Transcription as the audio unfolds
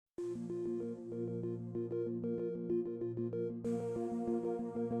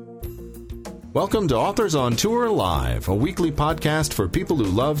Welcome to Authors on Tour Live, a weekly podcast for people who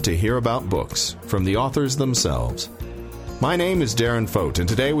love to hear about books from the authors themselves. My name is Darren Fote, and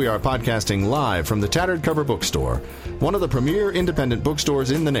today we are podcasting live from the Tattered Cover Bookstore, one of the premier independent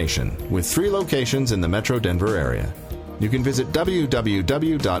bookstores in the nation, with 3 locations in the Metro Denver area. You can visit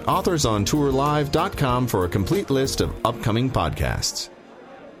www.authorsontourlive.com for a complete list of upcoming podcasts.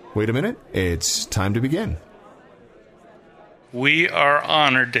 Wait a minute, it's time to begin. We are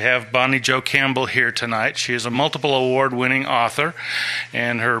honored to have Bonnie Jo Campbell here tonight. She is a multiple award-winning author,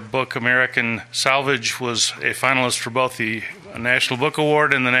 and her book, American Salvage, was a finalist for both the National Book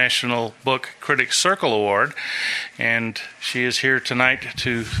Award and the National Book Critics Circle Award. And she is here tonight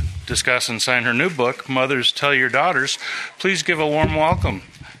to discuss and sign her new book, Mothers Tell Your Daughters. Please give a warm welcome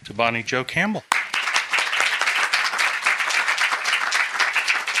to Bonnie Jo Campbell.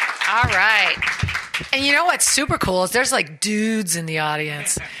 All right. And you know what's super cool is there's like dudes in the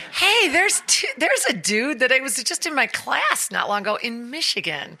audience. Hey, there's a dude that I was just in my class not long ago in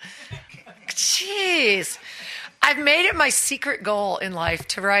Michigan. Jeez. I've made it my secret goal in life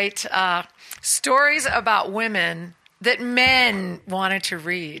to write stories about women that men wanted to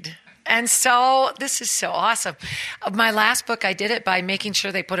read. And so this is so awesome. My last book, I did it by making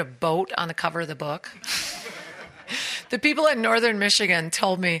sure they put a boat on the cover of the book. The people in northern Michigan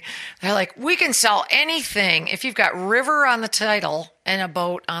told me, they're like, we can sell anything if you've got river on the title and a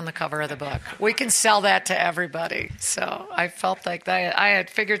boat on the cover of the book. We can sell that to everybody. So I felt like I had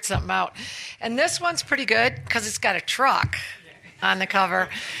figured something out. And this one's pretty good because it's got a truck on the cover.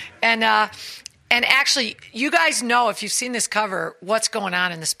 And actually, you guys know, if you've seen this cover, what's going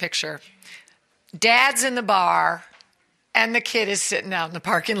on in this picture. Dad's in the bar, and the kid is sitting out in the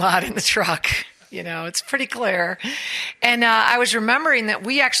parking lot in the truck. You know, it's pretty clear. And I was remembering that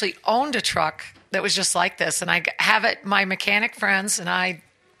we actually owned a truck that was just like this. And I have it, my mechanic friends and I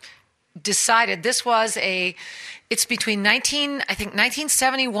decided it's between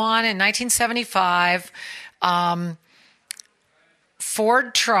 1971 and 1975,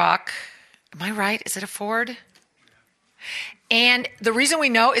 Ford truck. Am I right? Is it a Ford? And the reason we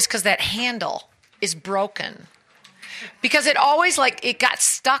know is because that handle is broken. Because it always, it got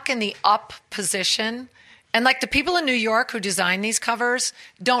stuck in the up position. And, the people in New York who designed these covers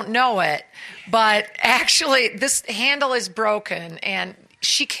don't know it. But actually, this handle is broken. And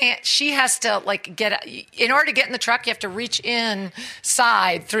she has to, in order to get in the truck, you have to reach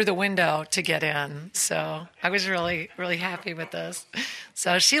inside through the window to get in. So I was really, really happy with this.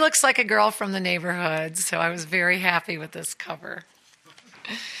 So she looks like a girl from the neighborhood. So I was very happy with this cover.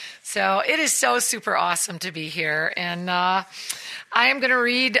 So it is so super awesome to be here, and I am going to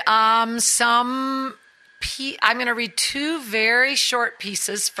read I'm going to read 2 very short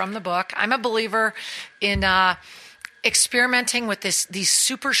pieces from the book. I'm a believer in experimenting with these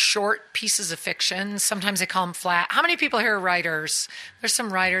super short pieces of fiction. Sometimes they call them flat. How many people here are writers? There's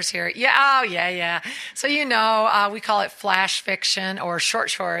some writers here. Yeah, oh yeah. So we call it flash fiction or short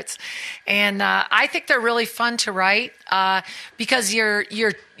shorts, and I think they're really fun to write because you're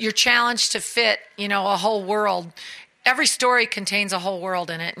challenged to fit a whole world. Every story contains a whole world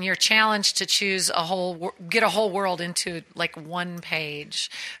in it, and you're challenged to get a whole world into one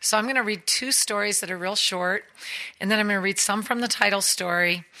page. So I'm going to read 2 stories that are real short, and then I'm going to read some from the title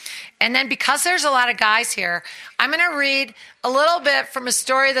story. And then because there's a lot of guys here, I'm going to read a little bit from a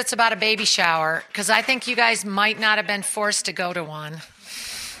story that's about a baby shower, because I think you guys might not have been forced to go to one.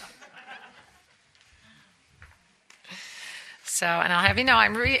 So, and I'll have you know,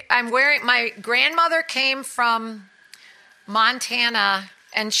 I'm wearing, my grandmother came from Montana,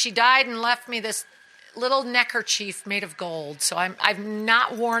 and she died and left me this little neckerchief made of gold. So I've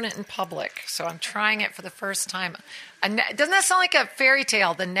not worn it in public. So I'm trying it for the first time. Doesn't that sound like a fairy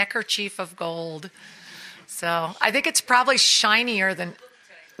tale? The neckerchief of gold. So I think it's probably shinier than.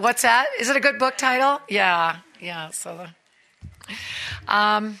 What's that? Is it a good book title? Yeah. So,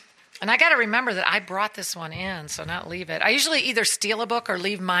 and I got to remember that I brought this one in, so not leave it. I usually either steal a book or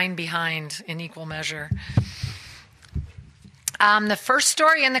leave mine behind in equal measure. The first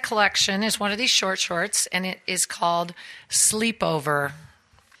story in the collection is one of these short shorts, and it is called Sleepover.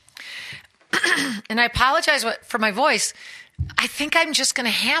 And I apologize for my voice. I think I'm just going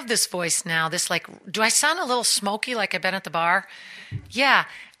to have this voice now. Do I sound a little smoky like I've been at the bar? Yeah,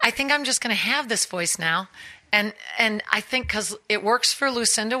 I think I'm just going to have this voice now. And I think because it works for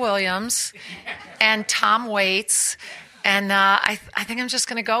Lucinda Williams and Tom Waits. And I think I'm just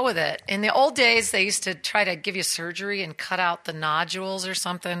going to go with it. In the old days, they used to try to give you surgery and cut out the nodules or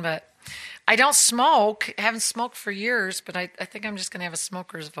something. But I don't smoke. I haven't smoked for years. But I think I'm just going to have a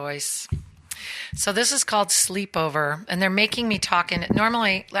smoker's voice. So this is called Sleepover. And they're making me talk in it.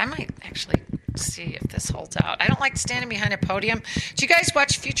 Normally, I might actually Let's see if this holds out. I don't like standing behind a podium. Do you guys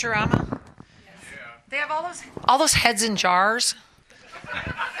watch Futurama? Yeah. They have all those heads in jars.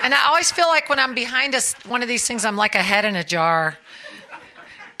 And I always feel like when I'm behind one of these things, I'm like a head in a jar.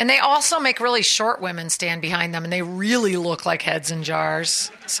 And they also make really short women stand behind them, and they really look like heads in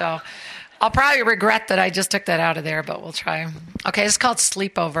jars. So I'll probably regret that I just took that out of there, but we'll try. Okay, it's called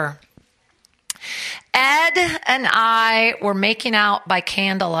Sleepover. Ed and I were making out by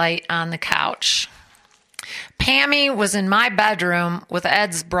candlelight on the couch. Pammy was in my bedroom with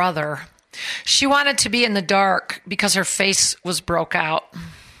Ed's brother. She wanted to be in the dark because her face was broke out.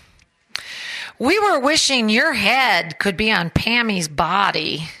 We were wishing your head could be on Pammy's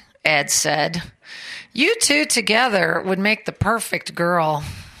body, Ed said. You two together would make the perfect girl.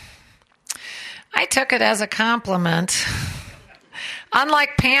 I took it as a compliment.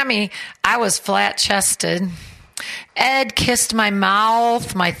 Unlike Pammy, I was flat-chested. Ed kissed my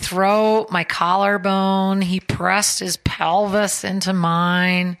mouth, my throat, my collarbone. He pressed his pelvis into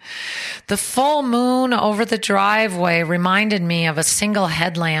mine. The full moon over the driveway reminded me of a single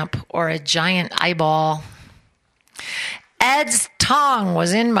headlamp or a giant eyeball. Ed's tongue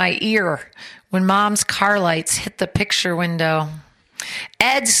was in my ear when Mom's car lights hit the picture window.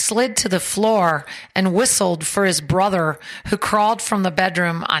 Ed slid to the floor and whistled for his brother, who crawled from the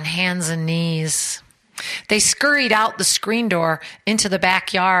bedroom on hands and knees. They scurried out the screen door into the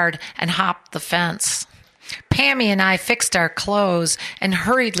backyard and hopped the fence. Pammy and I fixed our clothes and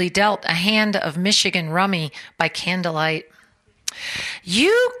hurriedly dealt a hand of Michigan rummy by candlelight.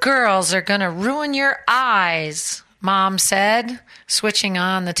 You girls are going to ruin your eyes, Mom said, switching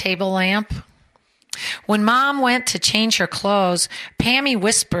on the table lamp. When Mom went to change her clothes, Pammy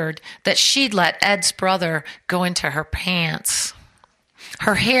whispered that she'd let Ed's brother go into her pants.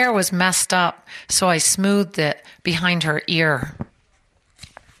 Her hair was messed up, so I smoothed it behind her ear.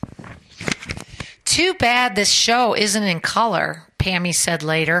 Too bad this show isn't in color, Pammy said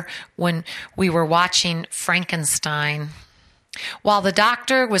later when we were watching Frankenstein. While the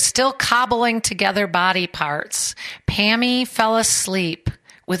doctor was still cobbling together body parts, Pammy fell asleep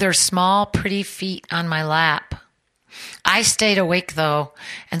with her small, pretty feet on my lap. I stayed awake, though,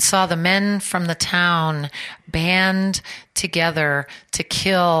 and saw the men from the town band together to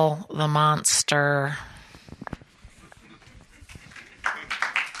kill the monster.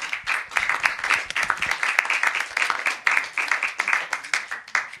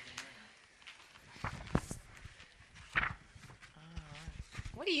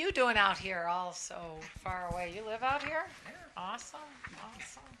 What are you doing out here all so far away? You live out here? Yeah. Awesome.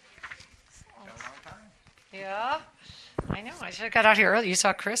 Got a long time. Yeah, I know. I should have got out here early. You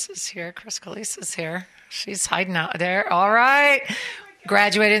saw Chris is here. Chris Calise is here. She's hiding out there. All right.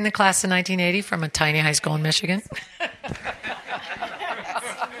 Graduated in the class of 1980 from a tiny high school in Michigan.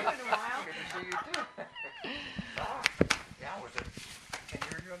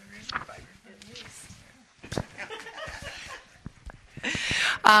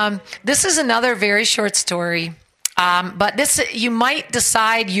 This is another very short story. But this, you might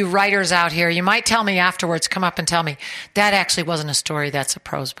decide, you writers out here, you might tell me afterwards, come up and tell me, that actually wasn't a story, that's a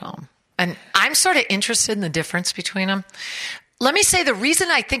prose poem. And I'm sort of interested in the difference between them. Let me say the reason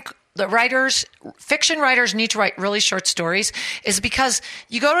I think the fiction writers need to write really short stories is because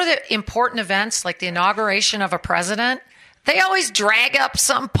you go to the important events like the inauguration of a president, they always drag up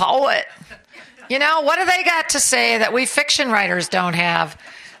some poet. You know, what do they got to say that we fiction writers don't have?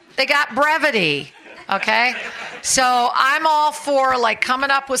 They got brevity. Okay, so I'm all for like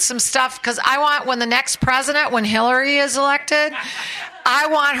coming up with some stuff because I want when the next president, when Hillary is elected, I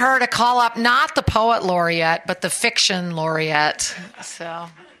want her to call up not the poet laureate, but the fiction laureate. So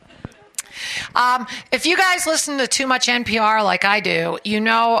if you guys listen to too much NPR like I do, you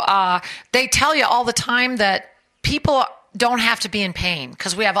know they tell you all the time that people don't have to be in pain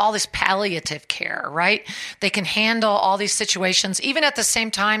because we have all this palliative care, right? They can handle all these situations, even at the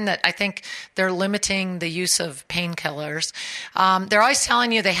same time that I think they're limiting the use of painkillers. They're always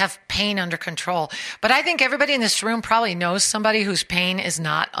telling you they have pain under control. But I think everybody in this room probably knows somebody whose pain is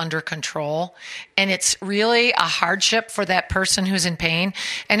not under control. And it's really a hardship for that person who's in pain.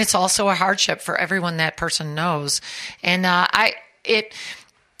 And it's also a hardship for everyone that person knows. And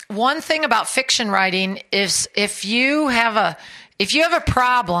one thing about fiction writing is if you have a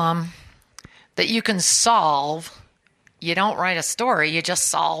problem that you can solve, you don't write a story, you just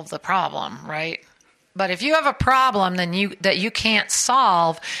solve the problem, right? But if you have a problem that you can't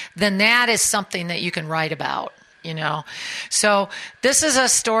solve, then that is something that you can write about, you know. So this is a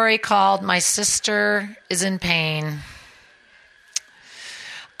story called My Sister is in Pain.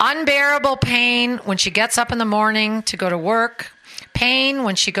 Unbearable pain when she gets up in the morning to go to work. Pain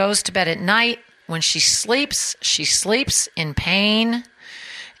when she goes to bed at night. When she sleeps in pain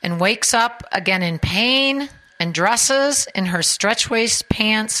and wakes up again in pain and dresses in her stretch waist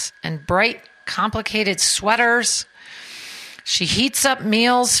pants and bright, complicated sweaters. She heats up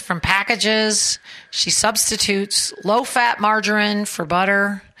meals from packages. She substitutes low-fat margarine for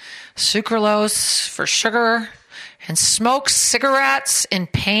butter, sucralose for sugar, and smokes cigarettes in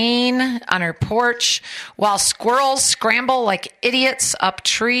pain on her porch while squirrels scramble like idiots up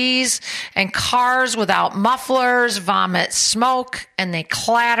trees and cars without mufflers vomit smoke and they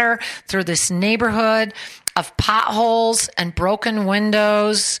clatter through this neighborhood of potholes and broken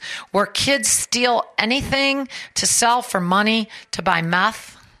windows where kids steal anything to sell for money to buy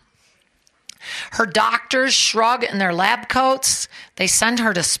meth. Her doctors shrug in their lab coats. They send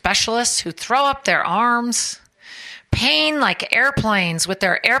her to specialists who throw up their arms. Pain like airplanes with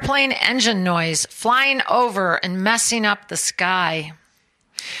their airplane engine noise flying over and messing up the sky.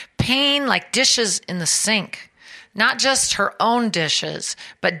 Pain like dishes in the sink. Not just her own dishes,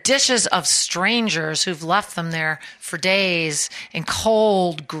 but dishes of strangers who've left them there for days in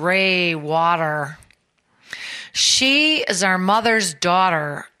cold, gray water. She is our mother's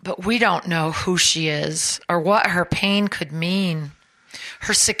daughter, but we don't know who she is or what her pain could mean.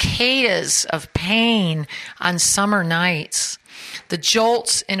 Her cicadas of pain on summer nights, the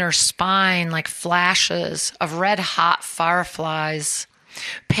jolts in her spine like flashes of red-hot fireflies,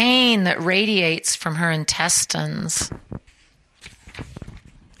 pain that radiates from her intestines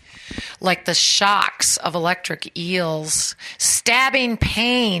like the shocks of electric eels, stabbing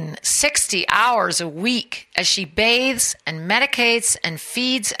pain 60 hours a week as she bathes and medicates and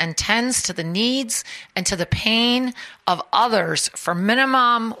feeds and tends to the needs and to the pain of others for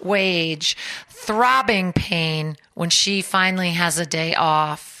minimum wage, throbbing pain when she finally has a day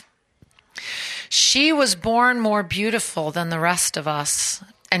off. She was born more beautiful than the rest of us,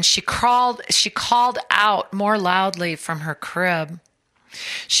 and she called out more loudly from her crib.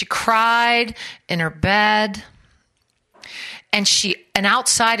 She cried in her bed, and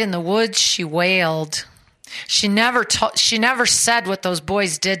outside in the woods she wailed. She never said what those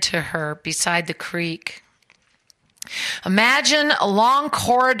boys did to her beside the creek. Imagine a long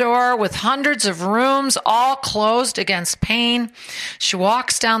corridor with hundreds of rooms all closed against pain. She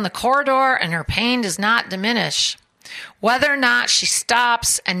walks down the corridor and her pain does not diminish. Whether or not she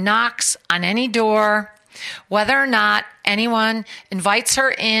stops and knocks on any door, whether or not anyone invites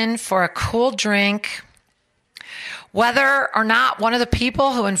her in for a cool drink, whether or not one of the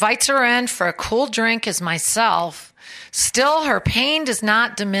people who invites her in for a cool drink is myself, still her pain does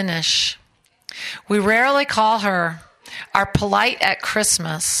not diminish. We rarely call her, are polite at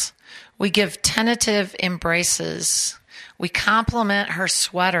Christmas. We give tentative embraces. We compliment her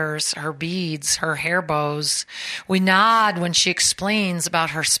sweaters, her beads, her hair bows. We nod when she explains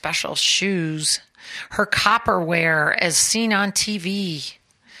about her special shoes, her copperware as seen on TV.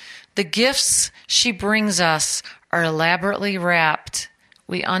 The gifts she brings us are elaborately wrapped.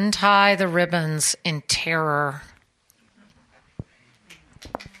 We untie the ribbons in terror.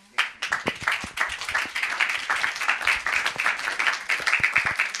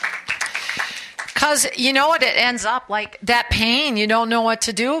 Because you know what, it ends up like that pain, you don't know what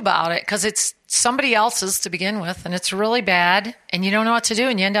to do about it because it's somebody else's to begin with, and it's really bad, and you don't know what to do,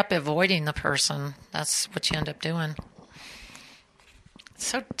 and you end up avoiding the person. That's what you end up doing.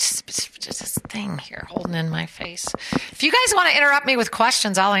 So just this thing here holding in my face. If you guys want to interrupt me with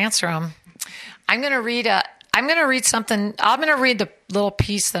questions, I'll answer them. I'm going to read something. I'm going to read the little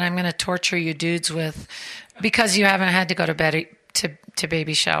piece that I'm going to torture you dudes with because you haven't had to go to bed to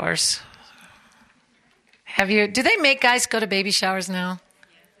baby showers. Have you? Do they make guys go to baby showers now?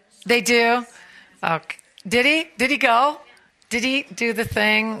 They do? Okay. Did he? Did he go? Did he do the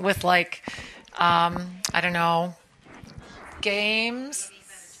thing with like, I don't know, games?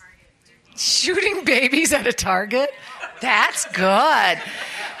 Shooting babies at a target? That's good.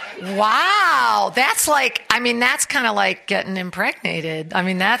 Wow. That's like, that's kind of like getting impregnated.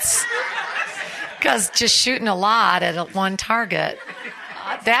 That's because just shooting a lot at one target.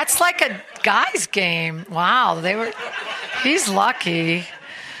 That's like a guy's game. Wow, he's lucky.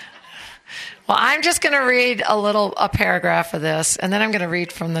 Well, I'm just going to read a paragraph of this, and then I'm going to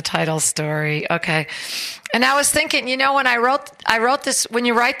read from the title story. Okay. And I was thinking, when I wrote this, when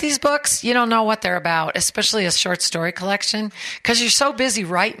you write these books, you don't know what they're about, especially a short story collection, because you're so busy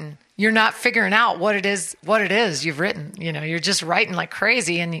writing. You're not figuring out what it is you've written. You're just writing like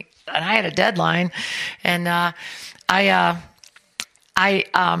crazy, and I had a deadline, and I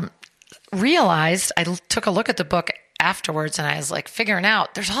realized, I took a look at the book afterwards, and I was like figuring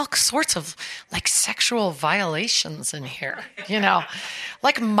out there's all sorts of like sexual violations in here,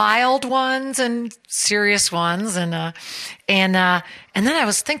 like mild ones and serious ones, and then I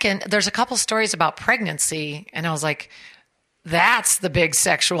was thinking there's a couple stories about pregnancy, and I was like, that's the big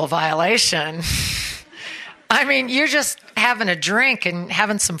sexual violation. I mean, you're just having a drink and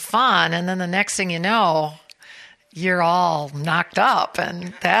having some fun, and then the next thing you know, you're all knocked up,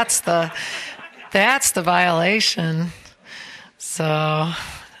 and that's the violation. So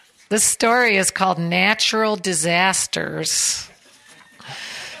this story is called Natural Disasters.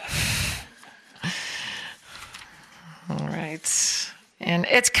 All right. And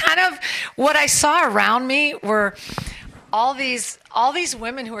it's kind of what I saw around me were all these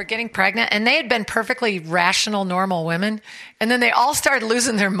women who were getting pregnant, and they had been perfectly rational, normal women, and then they all started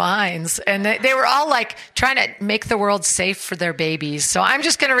losing their minds, and they were all like trying to make the world safe for their babies. So I'm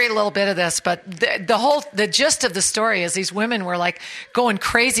just going to read a little bit of this, but the gist of the story is these women were like going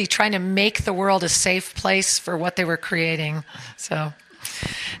crazy trying to make the world a safe place for what they were creating. So,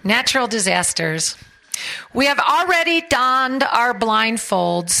 natural disasters. We have already donned our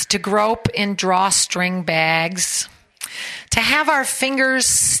blindfolds to grope in drawstring bags, to have our fingers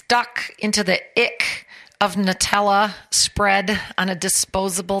stuck into the ick of Nutella spread on a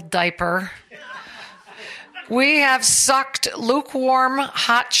disposable diaper. We have sucked lukewarm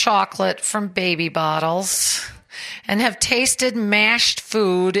hot chocolate from baby bottles and have tasted mashed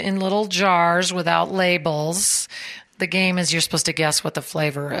food in little jars without labels. The game is you're supposed to guess what the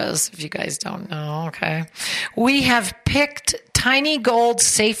flavor is, if you guys don't know, okay? We have picked tiny gold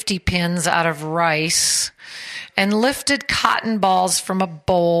safety pins out of rice and lifted cotton balls from a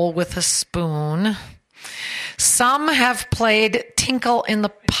bowl with a spoon. Some have played Tinkle in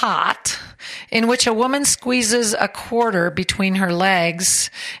the Pot, in which a woman squeezes a quarter between her legs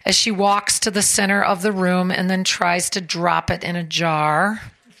as she walks to the center of the room and then tries to drop it in a jar.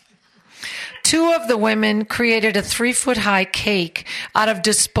 Two of the women created a 3-foot-high cake out of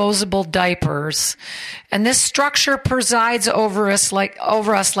disposable diapers, and this structure presides over us like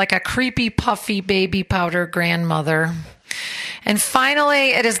a creepy, puffy baby powder grandmother. And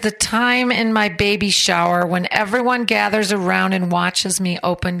finally, it is the time in my baby shower when everyone gathers around and watches me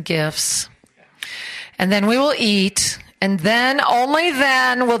open gifts. And then we will eat, and then, only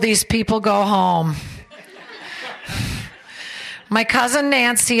then, will these people go home. My cousin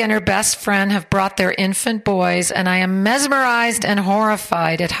Nancy and her best friend have brought their infant boys, and I am mesmerized and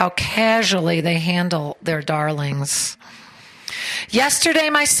horrified at how casually they handle their darlings. Yesterday,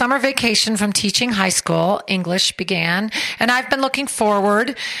 my summer vacation from teaching high school English began, and I've been looking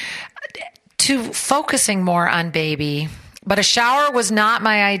forward to focusing more on baby. But a shower was not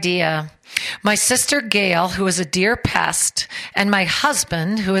my idea. My sister Gail, who is a dear pest, and my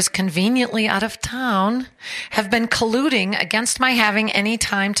husband, who is conveniently out of town, have been colluding against my having any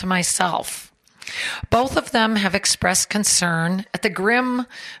time to myself. Both of them have expressed concern at the grim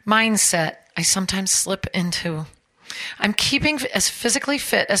mindset I sometimes slip into. I'm keeping as physically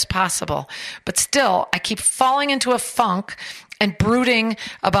fit as possible, but still I keep falling into a funk and brooding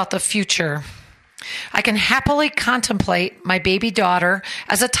about the future. I can happily contemplate my baby daughter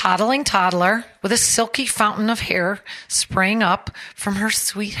as a toddling toddler with a silky fountain of hair spraying up from her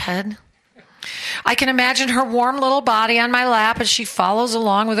sweet head. I can imagine her warm little body on my lap as she follows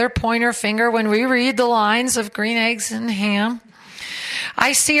along with her pointer finger when we read the lines of Green Eggs and Ham.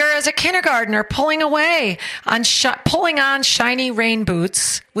 I see her as a kindergartner pulling on shiny rain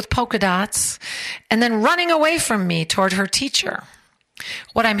boots with polka dots and then running away from me toward her teacher.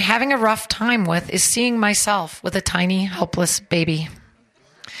 What I'm having a rough time with is seeing myself with a tiny, helpless baby.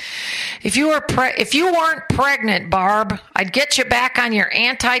 If you weren't pregnant, Barb, I'd get you back on your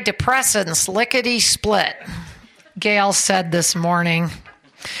antidepressants, lickety-split, Gail said this morning.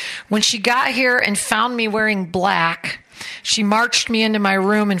 When she got here and found me wearing black, she marched me into my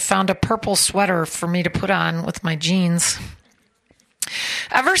room and found a purple sweater for me to put on with my jeans.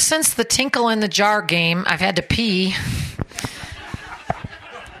 Ever since the Tinkle in the Jar game, I've had to pee.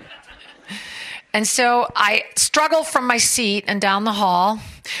 And so I struggle from my seat and down the hall.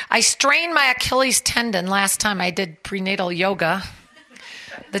 I strained my Achilles tendon last time I did prenatal yoga.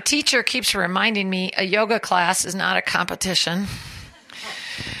 The teacher keeps reminding me a yoga class is not a competition.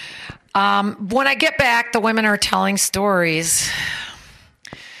 When I get back, the women are telling stories.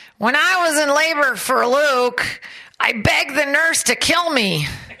 When I was in labor for Luke, I begged the nurse to kill me.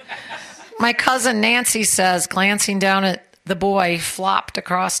 My cousin Nancy says, glancing down at the boy flopped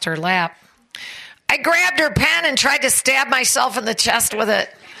across her lap. I grabbed her pen and tried to stab myself in the chest with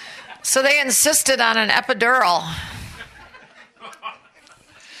it, so they insisted on an epidural.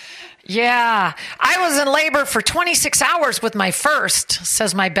 Yeah, I was in labor for 26 hours with my first,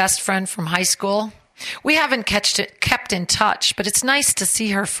 says my best friend from high school. We haven't kept in touch, but it's nice to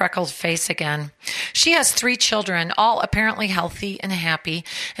see her freckled face again. She has 3 children, all apparently healthy and happy,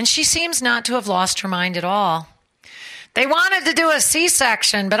 and she seems not to have lost her mind at all. They wanted to do a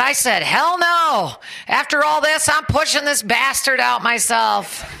C-section, but I said, hell no. After all this, I'm pushing this bastard out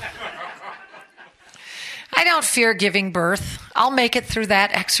myself. I don't fear giving birth. I'll make it through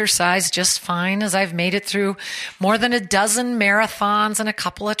that exercise just fine, as I've made it through more than a dozen marathons and a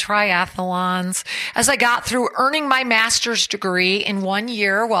couple of triathlons, as I got through earning my master's degree in 1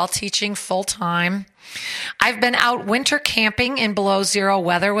 year while teaching full-time. I've been out winter camping in below zero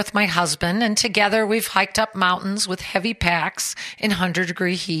weather with my husband, and together we've hiked up mountains with heavy packs in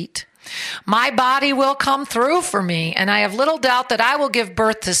 100-degree heat. My body will come through for me, and I have little doubt that I will give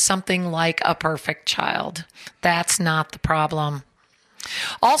birth to something like a perfect child. That's not the problem.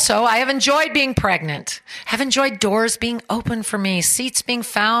 Also, I have enjoyed being pregnant. Have enjoyed doors being open for me, seats being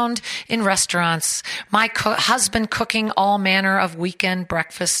found in restaurants, my husband cooking all manner of weekend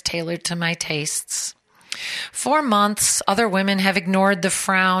breakfasts tailored to my tastes. For months, other women have ignored the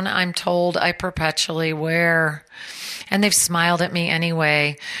frown I'm told I perpetually wear. And they've smiled at me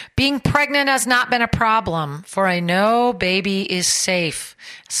anyway. Being pregnant has not been a problem, for I know baby is safe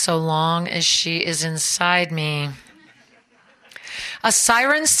so long as she is inside me. A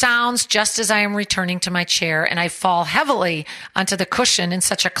siren sounds just as I am returning to my chair, and I fall heavily onto the cushion in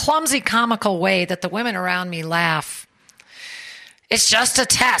such a clumsy, comical way that the women around me laugh. It's just a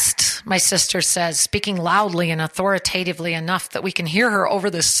test, my sister says, speaking loudly and authoritatively enough that we can hear her over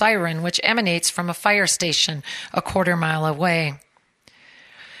the siren, which emanates from a fire station a quarter-mile away.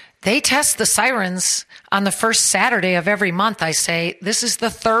 They test the sirens on the first Saturday of every month, I say. This is the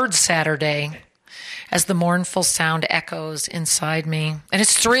 3rd Saturday, as the mournful sound echoes inside me. And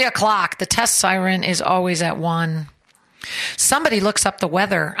it's 3:00. The test siren is always at 1. Somebody looks up the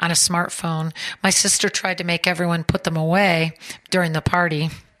weather on a smartphone. My sister tried to make everyone put them away during the party,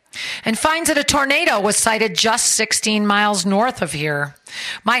 and finds that a tornado was sighted just 16 miles north of here.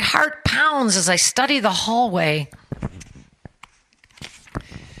 My heart pounds as I study the hallway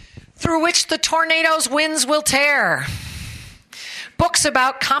through which the tornado's winds will tear. Books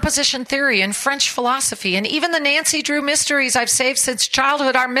about composition theory and French philosophy, and even the Nancy Drew mysteries I've saved since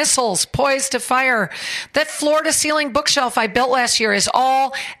childhood are missiles poised to fire. That floor-to-ceiling bookshelf I built last year is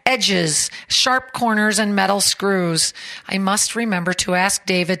all edges, sharp corners, and metal screws. I must remember to ask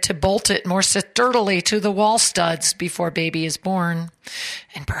David to bolt it more sturdily to the wall studs before baby is born.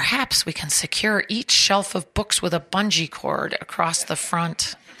 And perhaps we can secure each shelf of books with a bungee cord across the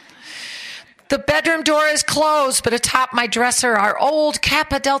front. The bedroom door is closed, but atop my dresser are old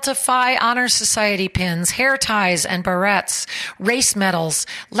Kappa Delta Phi Honor Society pins, hair ties and barrettes, race medals,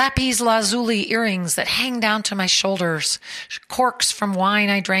 lapis lazuli earrings that hang down to my shoulders, corks from wine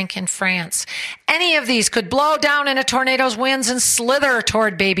I drank in France. Any of these could blow down in a tornado's winds and slither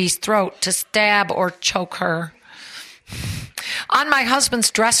toward baby's throat to stab or choke her. On my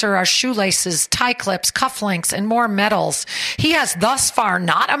husband's dresser are shoelaces, tie clips, cufflinks, and more medals. He has thus far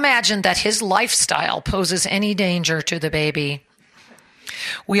not imagined that his lifestyle poses any danger to the baby.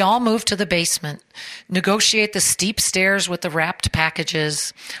 We all move to the basement, negotiate the steep stairs with the wrapped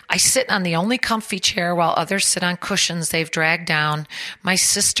packages. I sit on the only comfy chair while others sit on cushions they've dragged down. My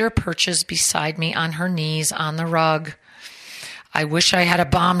sister perches beside me on her knees on the rug. I wish I had a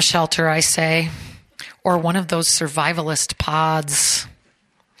bomb shelter, I say. Or one of those survivalist pods.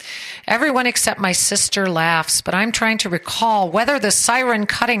 Everyone except my sister laughs, but I'm trying to recall whether the siren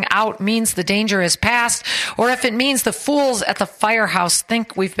cutting out means the danger is past, or if it means the fools at the firehouse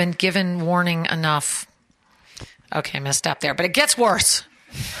think we've been given warning enough. Okay, I'm going to stop there, but it gets worse.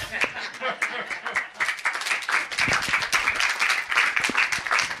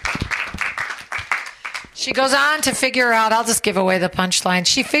 She goes on to figure out, I'll just give away the punchline.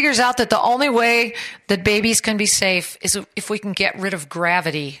 She figures out that the only way that babies can be safe is if we can get rid of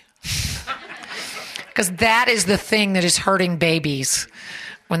gravity. Because that is the thing that is hurting babies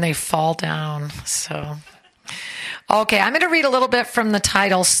when they fall down. So, okay, I'm going to read a little bit from the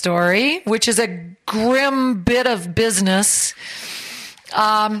title story, which is a grim bit of business.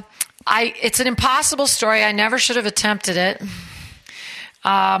 It's an impossible story. I never should have attempted it.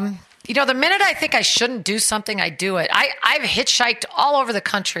 You know, the minute I think I shouldn't do something, I do it. I've hitchhiked all over the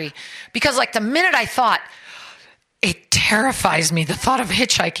country because, like, the minute I thought, it terrifies me, the thought of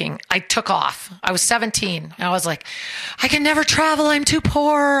hitchhiking, I took off. I was 17. And I was like, I can never travel. I'm too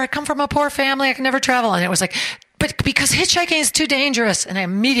poor. I come from a poor family. I can never travel. And it was like, but because hitchhiking is too dangerous. And I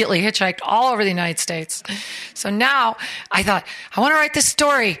immediately hitchhiked all over the United States. So now I thought, I want to write this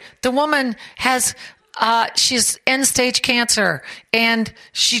story. The woman has, she's end-stage cancer, and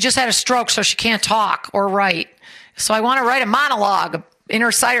she just had a stroke, so she can't talk or write. So I want to write a monologue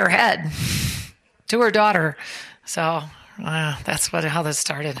inside her head to her daughter. So that's how this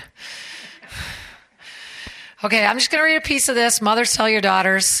started. Okay, I'm just going to read a piece of this, Mothers Tell Your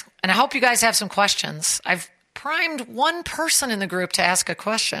Daughters, and I hope you guys have some questions. I've primed one person in the group to ask a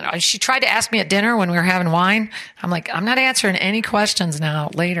question. She tried to ask me at dinner when we were having wine. I'm like, I'm not answering any questions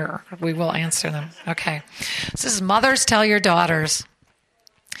now. Later, we will answer them. Okay, this is Mothers Tell Your Daughters.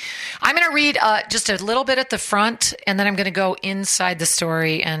 I'm going to read just a little bit at the front, and then I'm going to go inside the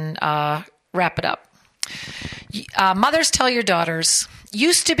story and wrap it up. Mothers Tell Your Daughters.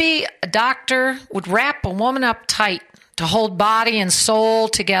 Used to be a doctor would wrap a woman up tight to hold body and soul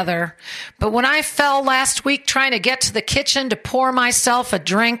together. But when I fell last week trying to get to the kitchen to pour myself a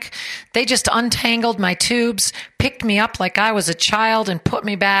drink, they just untangled my tubes, picked me up like I was a child, and put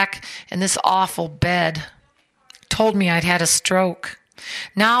me back in this awful bed. Told me I'd had a stroke.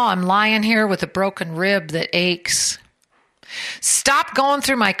 Now I'm lying here with a broken rib that aches. Stop going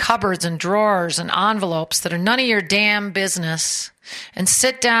through my cupboards and drawers and envelopes that are none of your damn business, and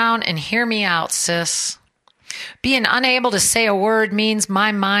sit down and hear me out, sis. Being unable to say a word means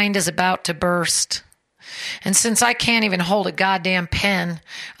my mind is about to burst. And since I can't even hold a goddamn pen,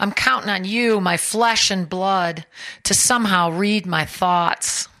 I'm counting on you, my flesh and blood, to somehow read my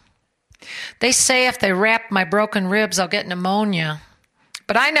thoughts. They say if they wrap my broken ribs, I'll get pneumonia.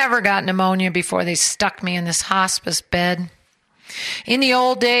 But I never got pneumonia before they stuck me in this hospice bed. In the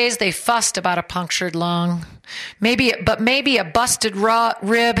old days, they fussed about a punctured lung. Maybe a busted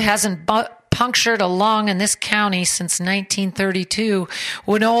rib hasn't punctured a lung in this county since 1932,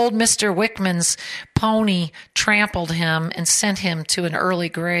 when old Mr. Wickman's pony trampled him and sent him to an early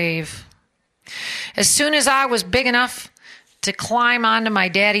grave. As soon as I was big enough to climb onto my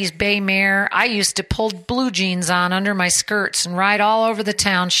daddy's bay mare, I used to pull blue jeans on under my skirts and ride all over the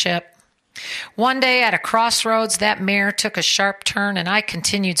township. One day at a crossroads, that mare took a sharp turn and I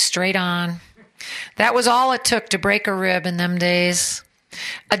continued straight on. That was all it took to break a rib in them days.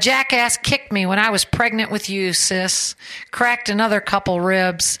 A jackass kicked me when I was pregnant with you, sis. Cracked another couple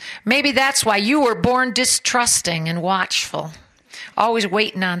ribs. Maybe that's why you were born distrusting and watchful. Always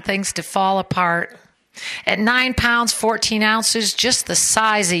waiting on things to fall apart. At 9 pounds, 14 ounces, just the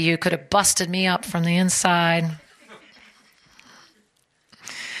size of you could have busted me up from the inside.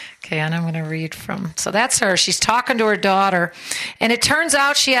 Okay, and I'm going to read from, so that's her. She's talking to her daughter, and it turns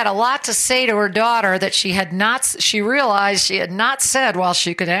out she had a lot to say to her daughter that she realized she had not said while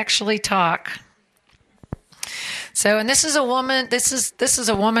she could actually talk. So, and this is a woman, this is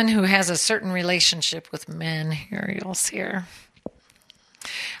a woman who has a certain relationship with men. Here, you'll see her.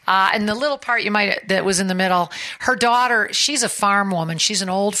 And the little part that was in the middle, her daughter, she's a farm woman. She's an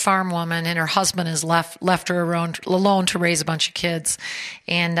old farm woman, and her husband has left her alone to raise a bunch of kids.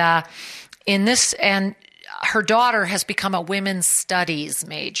 And her daughter has become a women's studies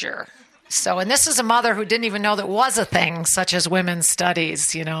major. So, and this is a mother who didn't even know there was a thing such as women's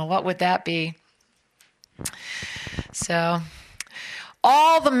studies. You know, what would that be? So,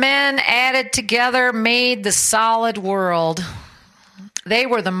 all the men added together made the solid world. They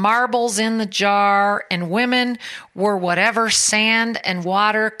were the marbles in the jar, and women were whatever sand and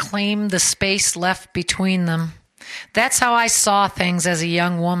water claimed the space left between them. That's how I saw things as a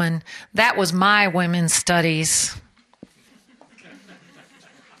young woman. That was my women's studies.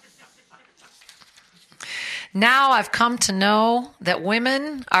 Now I've come to know that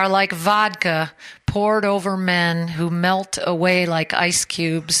women are like vodka poured over men who melt away like ice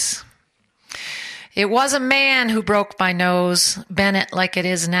cubes. It was a man who broke my nose, bent it like it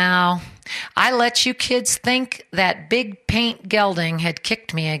is now. I let you kids think that big paint gelding had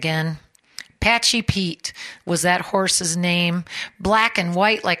kicked me again. Patchy Pete was that horse's name, black and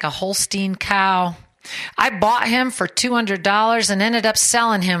white like a Holstein cow. I bought him for $200 and ended up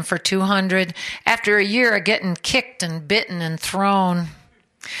selling him for $200 after a year of getting kicked and bitten and thrown.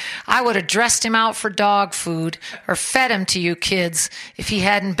 I would have dressed him out for dog food or fed him to you kids if he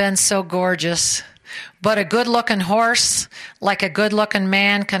hadn't been so gorgeous. But a good-looking horse, like a good-looking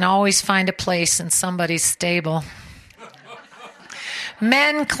man, can always find a place in somebody's stable.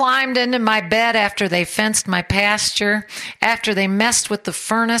 Men climbed into my bed after they fenced my pasture, after they messed with the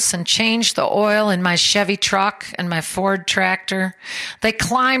furnace and changed the oil in my Chevy truck and my Ford tractor. They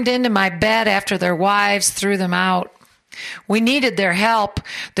climbed into my bed after their wives threw them out. We needed their help.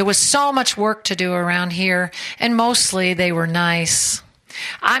 There was so much work to do around here, and mostly they were nice.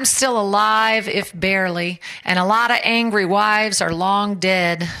 I'm still alive, if barely, and a lot of angry wives are long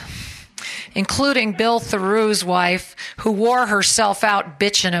dead, including Bill Theroux's wife, who wore herself out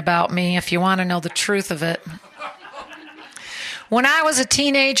bitching about me, if you want to know the truth of it. When I was a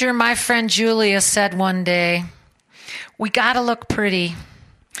teenager, my friend Julia said one day, "We gotta look pretty."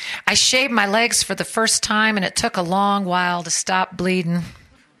 I shaved my legs for the first time, and it took a long while to stop bleeding.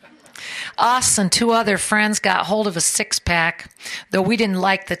 Us and 2 other friends got hold of a 6-pack, though we didn't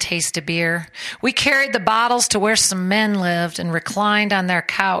like the taste of beer. We carried the bottles to where some men lived and reclined on their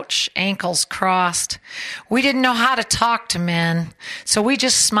couch, ankles crossed. We didn't know how to talk to men, so we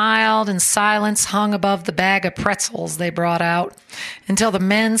just smiled, and silence hung above the bag of pretzels they brought out, until the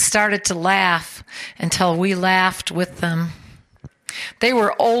men started to laugh, until we laughed with them. They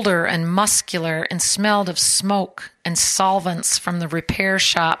were older and muscular and smelled of smoke and solvents from the repair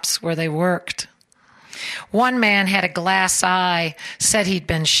shops where they worked. One man had a glass eye, said he'd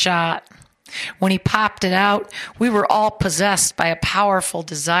been shot. When he popped it out, we were all possessed by a powerful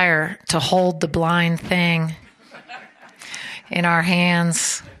desire to hold the blind thing in our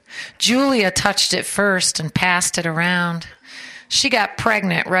hands. Julia touched it first and passed it around. She got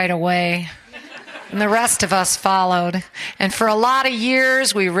pregnant right away. And the rest of us followed. And for a lot of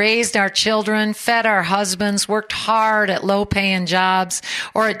years, we raised our children, fed our husbands, worked hard at low-paying jobs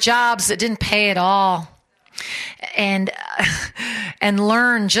or at jobs that didn't pay at all, and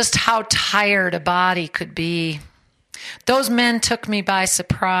learned just how tired a body could be. Those men took me by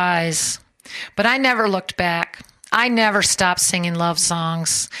surprise, but I never looked back. I never stopped singing love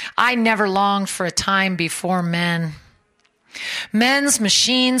songs. I never longed for a time before men. Men's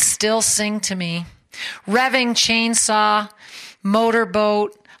machines still sing to me. Revving chainsaw,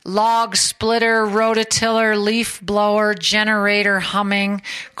 motorboat, log splitter, rototiller, leaf blower, generator humming,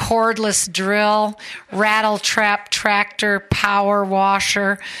 cordless drill, rattle trap tractor, power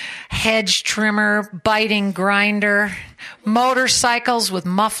washer, hedge trimmer, biting grinder, motorcycles with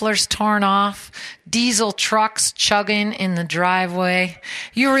mufflers torn off, diesel trucks chugging in the driveway.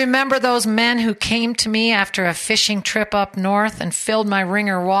 You remember those men who came to me after a fishing trip up north and filled my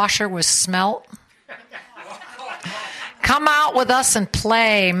wringer washer with smelt? Come out with us and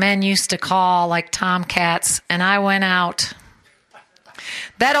play, men used to call like tomcats, and I went out.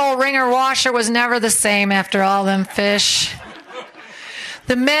 That old wringer washer was never the same after all them fish.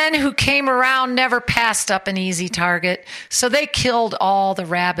 The men who came around never passed up an easy target, so they killed all the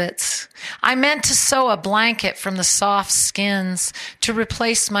rabbits. I meant to sew a blanket from the soft skins to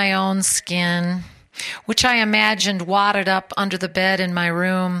replace my own skin, which I imagined wadded up under the bed in my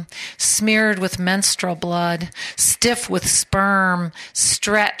room, smeared with menstrual blood, stiff with sperm,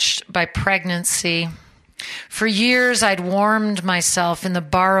 stretched by pregnancy. For years I'd warmed myself in the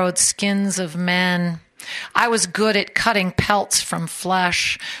borrowed skins of men. I was good at cutting pelts from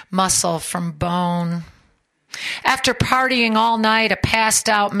flesh, muscle from bone. After partying all night, a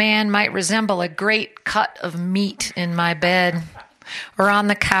passed-out man might resemble a great cut of meat in my bed, or on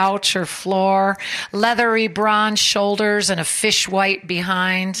the couch or floor, leathery bronze shoulders and a fish white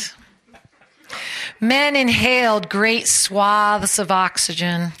behind. Men inhaled great swaths of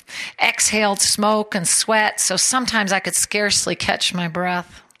oxygen, exhaled smoke and sweat, so sometimes I could scarcely catch my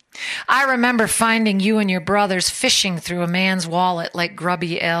breath. I remember finding you and your brothers fishing through a man's wallet like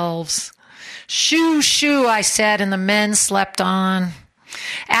grubby elves. "Shoo, shoo," I said, and the men slept on.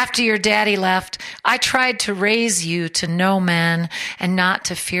 After your daddy left, I tried to raise you to know men and not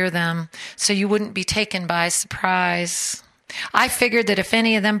to fear them, so you wouldn't be taken by surprise. I figured that if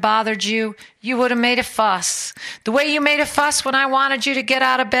any of them bothered you, you would have made a fuss. The way you made a fuss when I wanted you to get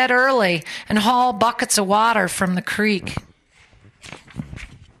out of bed early and haul buckets of water from the creek.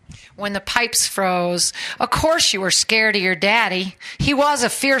 When the pipes froze, of course you were scared of your daddy. He was a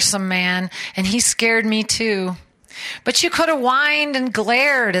fearsome man, and he scared me too. But you could have whined and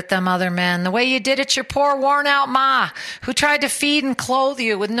glared at them other men the way you did at your poor worn-out ma, who tried to feed and clothe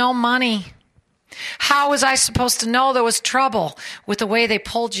you with no money. How was I supposed to know there was trouble with the way they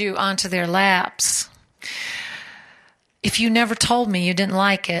pulled you onto their laps? If you never told me you didn't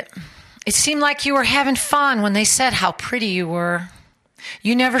like it, it seemed like you were having fun when they said how pretty you were.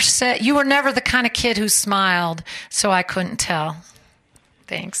 You were never the kind of kid who smiled, so I couldn't tell.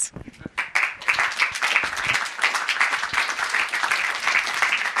 Thanks.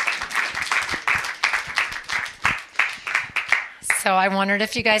 So I wondered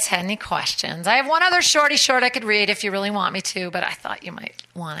if you guys had any questions. I have one other short I could read if you really want me to, but I thought you might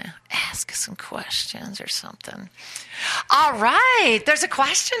want to ask some questions or something. All right. There's a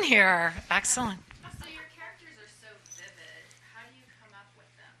question here. Excellent. So your characters are so vivid. How do you come up with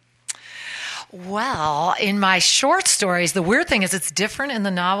them? Well, in my short stories, the weird thing is it's different in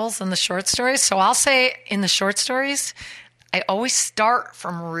the novels than the short stories. So I'll say in the short stories, I always start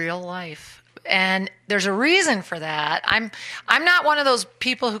from real life. And there's a reason for that. I'm not one of those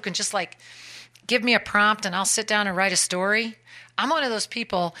people who can just like give me a prompt and I'll sit down and write a story. I'm one of those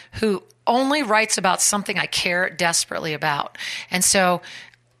people who only writes about something I care desperately about. And so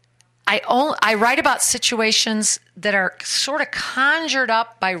I write about situations that are sort of conjured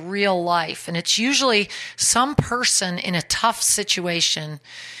up by real life. And it's usually some person in a tough situation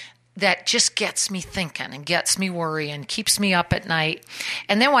that just gets me thinking and gets me worrying, keeps me up at night.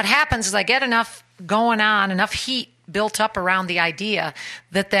 And then what happens is I get enough going on, enough heat built up around the idea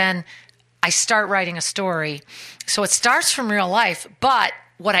that then I start writing a story. So it starts from real life, but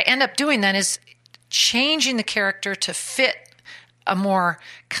what I end up doing then is changing the character to fit a more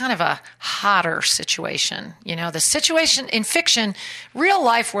kind of a hotter situation. You know, the situation in fiction, real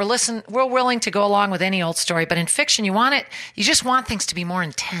life, we're willing to go along with any old story, but in fiction, you just want things to be more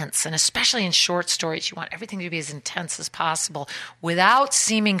intense. And especially in short stories, you want everything to be as intense as possible without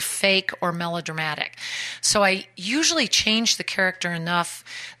seeming fake or melodramatic. So I usually change the character enough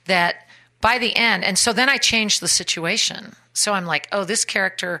that by the end, and so then I change the situation. So I'm like, oh, this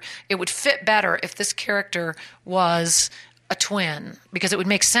character, it would fit better if this character was a twin, because it would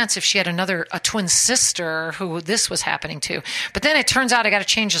make sense if she had a twin sister who this was happening to. But then it turns out I got to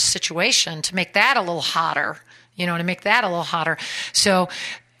change the situation to make that a little hotter, So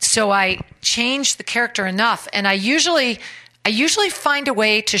I change the character enough, and I usually find a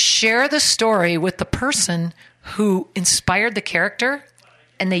way to share the story with the person who inspired the character,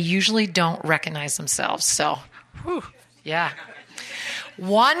 and they usually don't recognize themselves. So, yeah.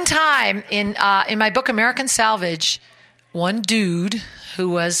 One time in my book American Salvage, one dude who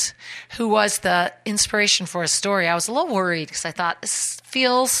was the inspiration for a story, I was a little worried because I thought this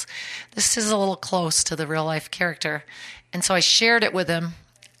is a little close to the real life character. And so I shared it with him.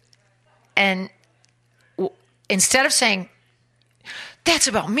 And instead of saying, "That's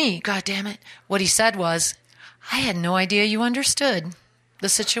about me, God damn it," what he said was, "I had no idea you understood the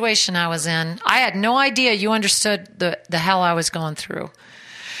situation I was in. I had no idea you understood the hell I was going through."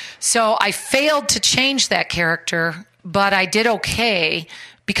 So I failed to change that character, but I did okay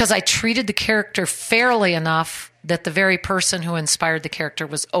because I treated the character fairly enough that the very person who inspired the character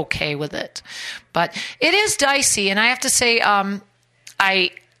was okay with it. But it is dicey, and I have to say, I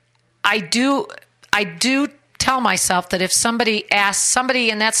do tell myself that if somebody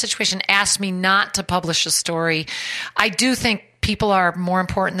in that situation asks me not to publish a story, I do think people are more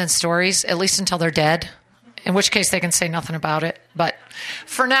important than stories, at least until they're dead, in which case they can say nothing about it. But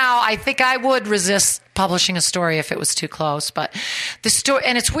for now, I think I would resist publishing a story if it was too close. But the story,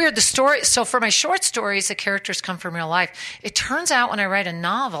 and it's weird, the story, so for my short stories, the characters come from real life. It turns out when I write a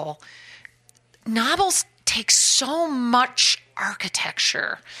novel, novels take so much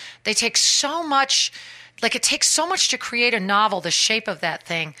architecture. They take so much, like it takes so much to create a novel, the shape of that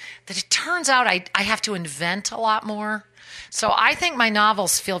thing, that it turns out I have to invent a lot more. So I think my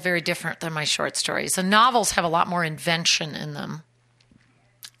novels feel very different than my short stories. The novels have a lot more invention in them.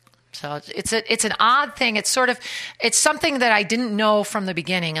 So it's an odd thing. It's something that I didn't know from the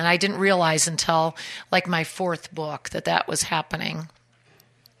beginning, and I didn't realize until like my fourth book that was happening.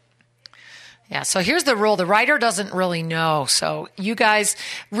 Yeah, so here's the rule. The writer doesn't really know. So you guys,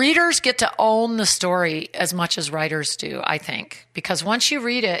 readers get to own the story as much as writers do, I think. Because once you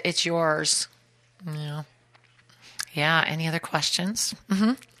read it, it's yours. Yeah. Yeah, any other questions?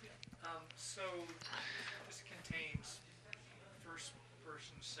 Mm-hmm. So this contains first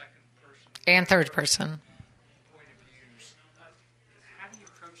person, second person, and third person. Point of views. How do you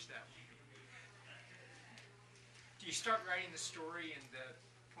approach that? Do you start writing the story and the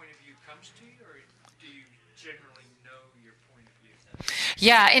point of view comes to you, or do you generally know your point of view?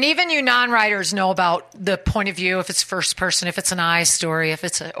 Yeah, and even you non-writers know about the point of view, if it's first person, if it's an I story, if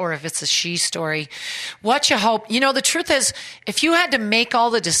it's a she story. What you hope, the truth is, if you had to make all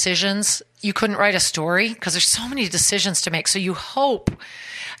the decisions, you couldn't write a story because there's so many decisions to make. So you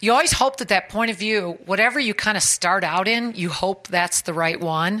always hope that point of view, whatever you kind of start out in, you hope that's the right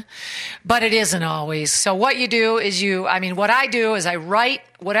one, but it isn't always. So what you do is what I do is I write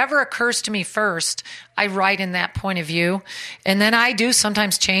whatever occurs to me first, I write in that point of view, and then I do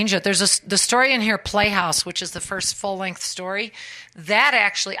sometimes change it. There's the story in here, Playhouse, which is the first full-length story.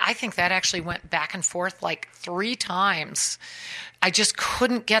 I think that actually went back and forth like 3 times. I just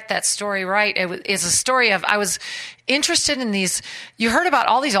couldn't get that story right. It's a story of, I was interested in these, you heard about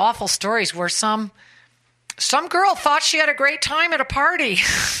all these awful stories where some some girl thought she had a great time at a party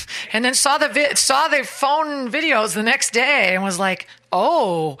and then saw the phone videos the next day and was like,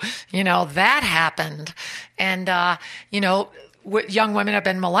 oh, that happened. And, young women have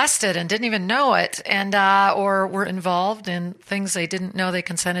been molested and didn't even know it, and or were involved in things they didn't know they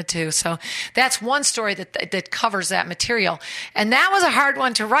consented to. So that's one story that covers that material. And that was a hard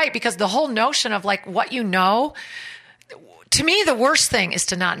one to write because the whole notion of like what you know, to me, the worst thing is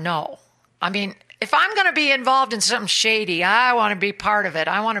to not know. I mean, if I'm going to be involved in something shady, I want to be part of it.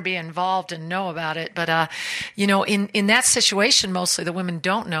 I want to be involved and know about it. But, in that situation, mostly the women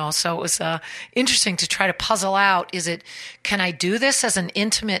don't know. So it was interesting to try to puzzle out, can I do this as an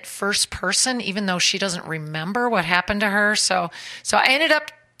intimate first person, even though she doesn't remember what happened to her? So I ended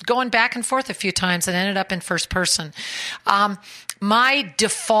up going back and forth a few times and ended up in first person. My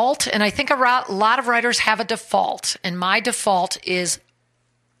default, and I think a lot of writers have a default, and my default is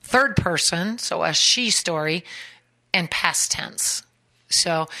third person, so a she story, and past tense.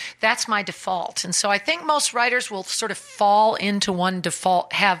 So that's my default. And so I think most writers will sort of fall into one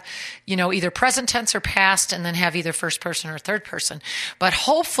default, have, either present tense or past, and then have either first person or third person. But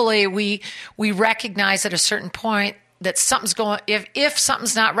hopefully we recognize at a certain point that something's going, if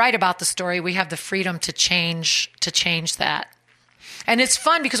something's not right about the story, we have the freedom to change that. And it's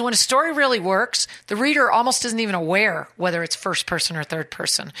fun because when a story really works, the reader almost isn't even aware whether it's first person or third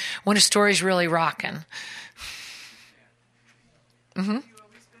person when a story's really rocking. Mm-hmm. Have you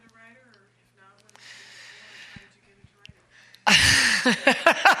always been a writer, or if not, how did you get into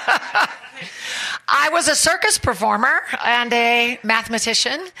writing? I was a circus performer and a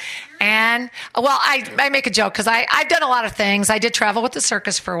mathematician. And, I make a joke because I've done a lot of things. I did travel with the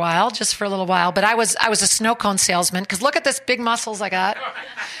circus for a while, just for a little while. But I was a snow cone salesman because look at this big muscles I got.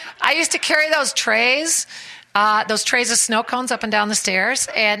 I used to carry those trays of snow cones up and down the stairs.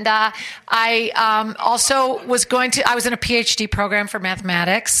 And I also was I was in a PhD program for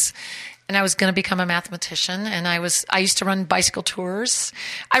mathematics. And I was going to become a mathematician, and I used to run bicycle tours.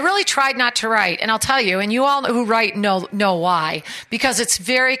 I really tried not to write, and I'll tell you, and you all who write know why, because it's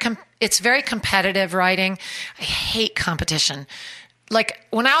very competitive writing. I hate competition. Like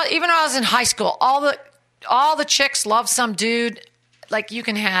even when I was in high school, all the chicks love some dude. Like, you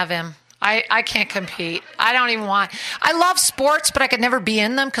can have him. I can't compete. I love sports, but I could never be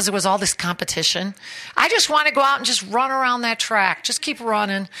in them because it was all this competition. I just want to go out and just run around that track. Just keep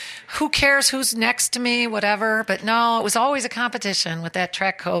running. Who cares who's next to me, whatever. But no, it was always a competition with that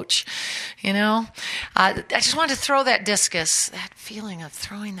track coach, I just wanted to throw that discus, that feeling of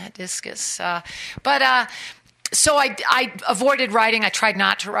throwing that discus. So I avoided writing. I tried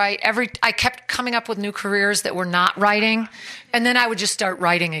not to write. I kept coming up with new careers that were not writing, and then I would just start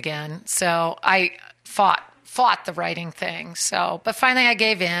writing again. So I fought the writing thing. But finally I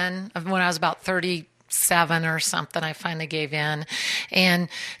gave in. When I was about 37 or something, I finally gave in and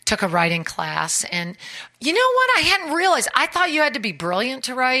took a writing class. And you know what? I hadn't realized. I thought you had to be brilliant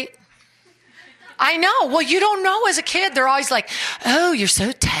to write. I know. Well, you don't know as a kid. They're always like, oh, you're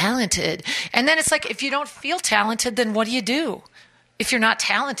so talented. And then it's like, if you don't feel talented, then what do you do if you're not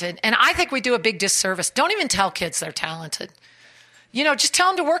talented? And I think we do a big disservice. Don't even tell kids they're talented. Just tell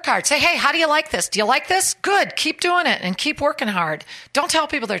them to work hard. Say, hey, how do you like this? Do you like this? Good. Keep doing it and keep working hard. Don't tell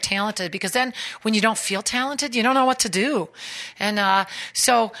people they're talented, because then when you don't feel talented, you don't know what to do. And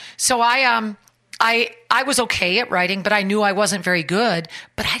so I was okay at writing, but I knew I wasn't very good.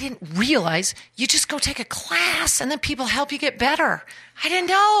 But I didn't realize you just go take a class and then people help you get better. I didn't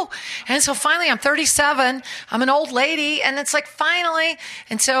know. And so finally I'm 37. I'm an old lady. And it's like, finally.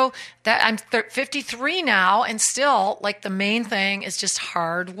 And so that I'm 53 now. And still, like, the main thing is just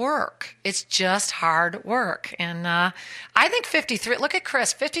hard work. It's just hard work. And I think 53, look at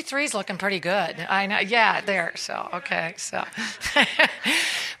Chris. 53 is looking pretty good. I know. Yeah, there. So, okay. So,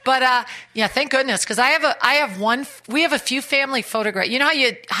 but yeah, thank goodness. Because we have a few family photographs. You know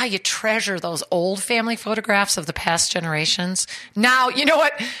how you treasure those old family photographs of the past generations? Now, you know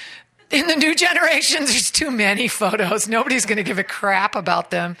what? In the new generations, there's too many photos. Nobody's going to give a crap about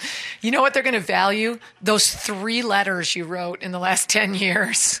them. You know what they're going to value? Those 3 letters you wrote in the last 10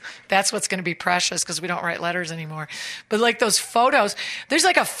 years. That's what's going to be precious, because we don't write letters anymore. But like those photos, there's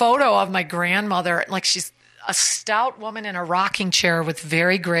like a photo of my grandmother, like she's a stout woman in a rocking chair with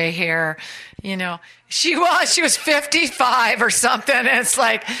very gray hair. She was 55 or something. And it's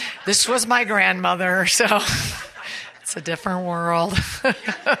like, this was my grandmother. So it's a different world.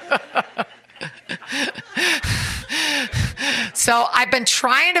 So I've been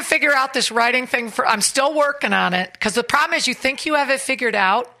trying to figure out this writing thing I'm still working on it, because the problem is you think you have it figured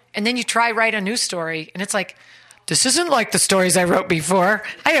out, and then you write a new story, and it's like, this isn't like the stories I wrote before.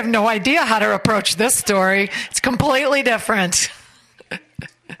 I have no idea how to approach this story. It's completely different. On that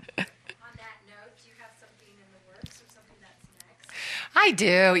note, do you have something in the works or something that's next? I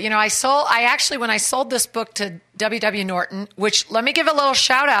do. When I sold this book to W.W. Norton, which let me give a little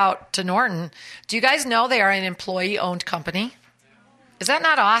shout out to Norton. Do you guys know they are an employee-owned company? Is that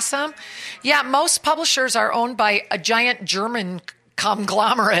not awesome? Yeah, most publishers are owned by a giant German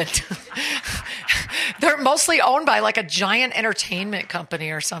conglomerate. They're mostly owned by like a giant entertainment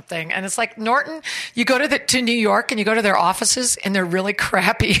company or something. And it's like Norton, you go to New York and you go to their offices and they're really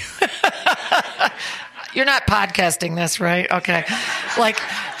crappy. You're not podcasting this, right? Okay. Like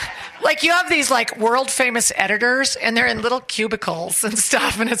you have these like world famous editors and they're in little cubicles and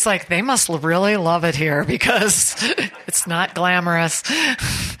stuff. And it's like, they must really love it here because it's not glamorous.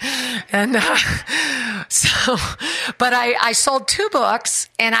 And but I sold 2 books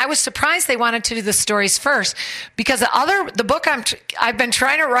and I was surprised they wanted to do the stories first because the book I've been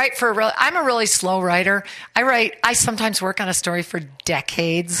trying to write I'm a really slow writer. I sometimes work on a story for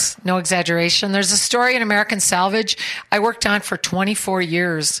decades. No exaggeration. There's a story in American Salvage I worked on for 24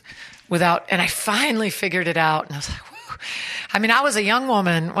 years and I finally figured it out. And I was like, whew. I mean, I was a young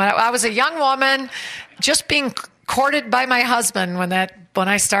woman. When I was a young woman, just being courted by my husband when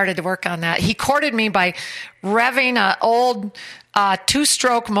I started to work on that. He courted me by revving an old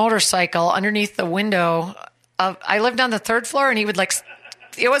 2-stroke motorcycle underneath the window. I lived on the 3rd floor, and he would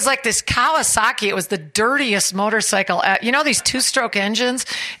it was like this Kawasaki. It was the dirtiest motorcycle. These 2-stroke engines,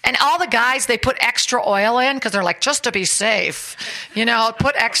 and all the guys, they put extra oil in because they're like, just to be safe,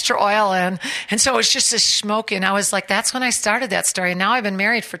 put extra oil in. And so it's just this smoky. And I was like, that's when I started that story. And now I've been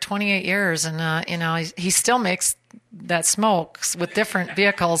married for 28 years, and he still makes that smoke with different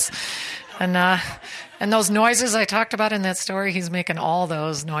vehicles. And those noises I talked about in that story, he's making all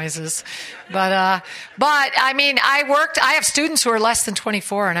those noises. But I mean, I have students who are less than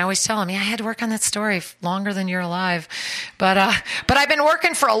 24, and I always tell them, I had to work on that story longer than you're alive. But I've been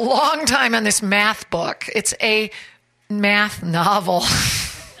working for a long time on this math book. It's a math novel.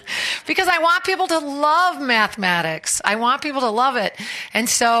 Because I want people to love mathematics. I want people to love it. And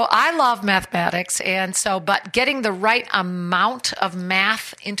so I love mathematics. But getting the right amount of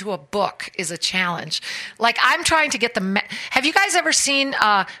math into a book is a challenge. Like I'm trying to get have you guys ever seen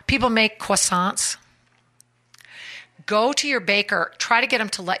people make croissants? Go to your baker, try to get them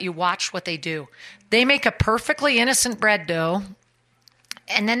to let you watch what they do. They make a perfectly innocent bread dough,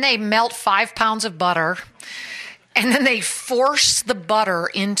 and then they melt 5 pounds of butter. And then they force the butter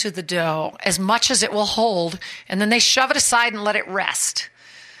into the dough as much as it will hold. And then they shove it aside and let it rest.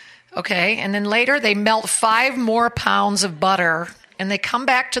 Okay. And then later they melt 5 more pounds of butter. And they come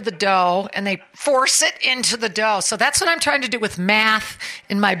back to the dough and they force it into the dough. So that's what I'm trying to do with math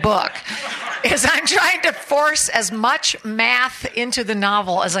in my book. Is I'm trying to force as much math into the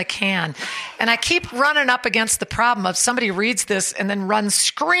novel as I can. And I keep running up against the problem of somebody reads this and then runs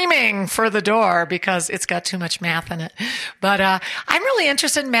screaming for the door because it's got too much math in it. But I'm really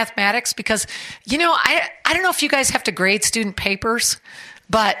interested in mathematics because, I don't know if you guys have to grade student papers,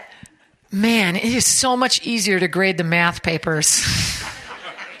 but man, it is so much easier to grade the math papers.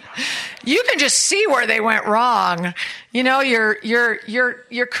 You can just see where they went wrong. Your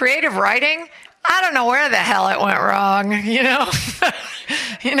creative writing, I don't know where the hell it went wrong,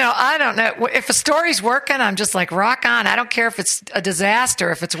 I don't know. If a story's working, I'm just like, rock on. I don't care if it's a disaster,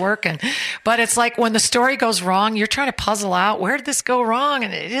 if it's working. But it's like when the story goes wrong, you're trying to puzzle out, where did this go wrong?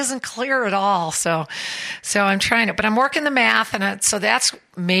 And it isn't clear at all. So I'm trying to, but I'm working the math. And so that's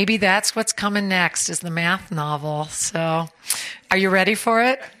what's coming next is the math novel. So are you ready for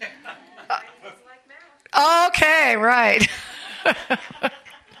it? Okay, right.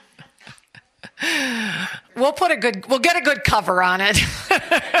 We'll get a good cover on it.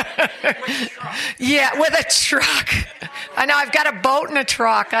 Yeah, with a truck. I know I've got a boat and a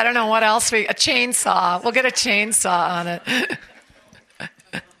truck. I don't know what else a chainsaw. We'll get a chainsaw on it.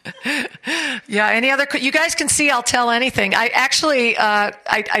 Yeah, any other, you guys can see I'll tell anything. I actually,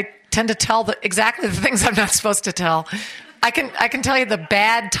 I tend to tell exactly the things I'm not supposed to tell. I can tell you the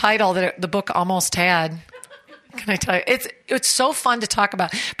bad title that the book almost had. Can I tell you? It's so fun to talk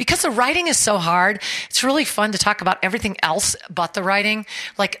about because the writing is so hard. It's really fun to talk about everything else but the writing,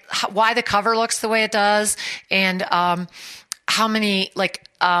 like why the cover looks the way it does, and how many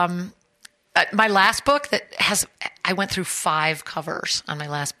my last book I went through 5 covers on my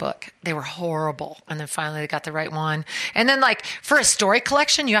last book. They were horrible, and then finally they got the right one. And then for a story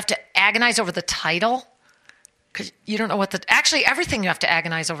collection, you have to agonize over the title. because you don't know actually everything you have to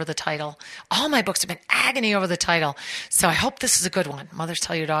agonize over the title. All my books have been agony over the title. So I hope this is a good one. Mothers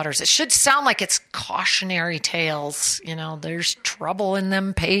Tell Your Daughters. It should sound like it's cautionary tales. There's trouble in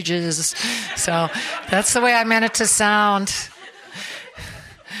them pages. So that's the way I meant it to sound.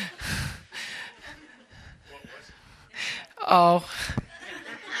 Oh,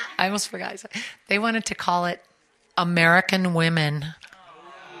 I almost forgot. They wanted to call it American Women.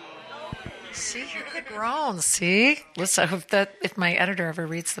 See, hear the groans. See? Listen, if my editor ever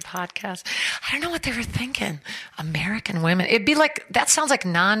reads the podcast, I don't know what they were thinking. American Women. It'd be like, that sounds like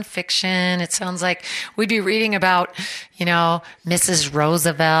nonfiction. It sounds like we'd be reading about, Mrs.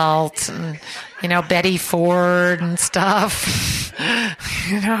 Roosevelt and, Betty Ford and stuff.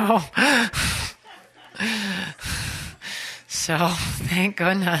 So, thank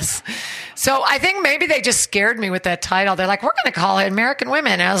goodness. So, I think maybe they just scared me with that title. They're like, we're going to call it American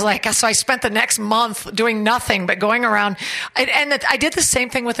Women. And I was like, so I spent the next month doing nothing but going around. I did the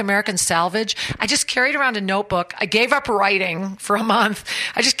same thing with American Salvage. I just carried around a notebook. I gave up writing for a month.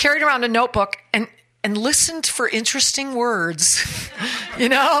 I just carried around a notebook and listened for interesting words,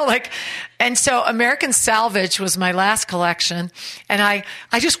 and so American Salvage was my last collection. And I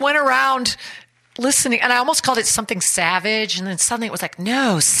just went around listening, and I almost called it something savage, and then suddenly it was like,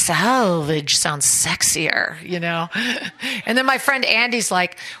 no, salvage sounds sexier, And then my friend Andy's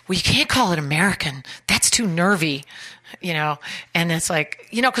like, well, you can't call it American. That's too nervy, And it's like,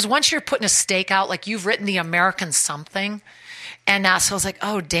 because once you're putting a stake out, like you've written the American something, and so I was like,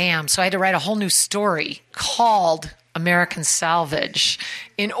 oh, damn. So I had to write a whole new story called American Salvage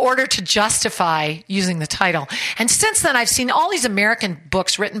in order to justify using the title. And since then, I've seen all these American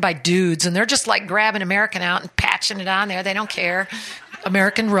books written by dudes, and they're just like grabbing American out and patching it on there. They don't care.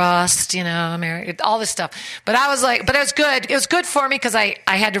 American Rust, all this stuff. But I was like, but it was good. It was good for me because I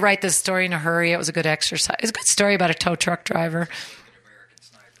had to write this story in a hurry. It was a good exercise. It was a good story about a tow truck driver.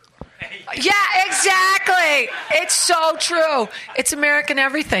 Yeah, exactly. It's so true. It's American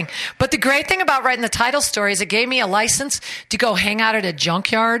everything. But the great thing about writing the title story is it gave me a license to go hang out at a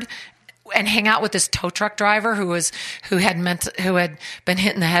junkyard and hang out with this tow truck driver who had been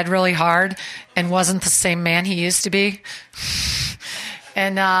hitting the head really hard and wasn't the same man he used to be.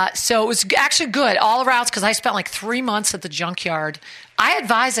 And so it was actually good all around because I spent like 3 months at the junkyard. I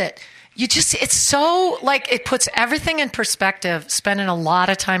advise it. It's so, like, it puts everything in perspective, spending a lot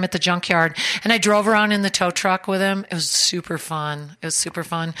of time at the junkyard. And I drove around in the tow truck with him. It was super fun.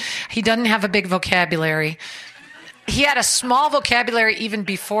 He doesn't have a big vocabulary. He had a small vocabulary even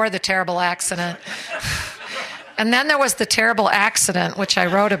before the terrible accident. And then there was the terrible accident, which I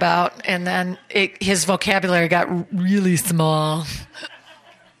wrote about. And then his vocabulary got really small.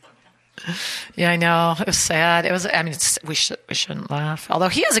 Yeah, I know. It was sad. We shouldn't laugh. Although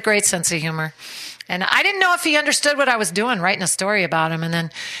he has a great sense of humor. And I didn't know if he understood what I was doing, writing a story about him.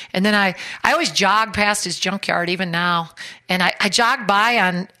 And then I always jog past his junkyard, even now. And I jogged by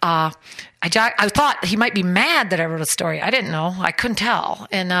on, I thought he might be mad that I wrote a story. I didn't know. I couldn't tell.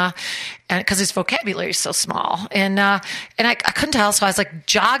 And because his vocabulary is so small. And I couldn't tell. So I was like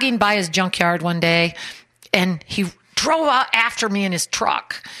jogging by his junkyard one day, and he drove out after me in his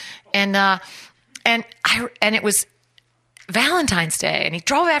truck. And it was Valentine's Day, and he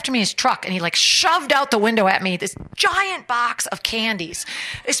drove after me in his truck, and he like shoved out the window at me this giant box of candies,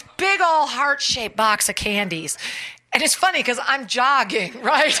 this big old heart-shaped box of candies. And it's funny because I'm jogging,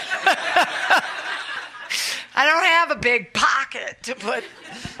 right? I don't have a big pocket to put,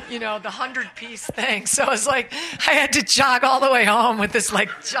 the 100-piece thing. So it's like I had to jog all the way home with this like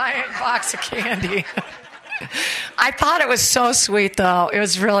giant box of candy. I thought it was so sweet, though. It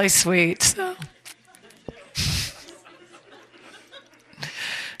was really sweet. So.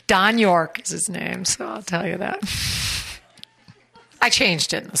 Don York is his name, so I'll tell you that. I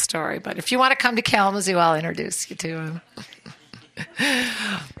changed it in the story, but if you want to come to Kalamazoo, I'll introduce you to him.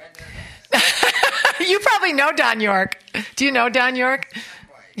 You probably know Don York. Do you know Don York?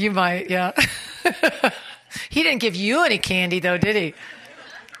 You might, yeah. He didn't give you any candy, though, did he?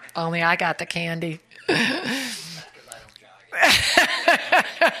 Only I got the candy.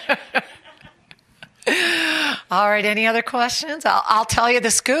 All right, any other questions? I'll tell you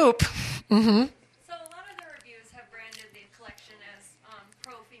the scoop. Mm-hmm. So a lot of the reviews have branded the collection as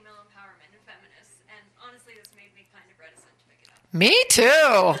pro-female empowerment and feminist, and honestly this made me kind of reticent to pick it up. Me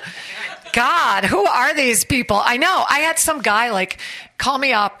too. God, who are these people? I know. I had some guy call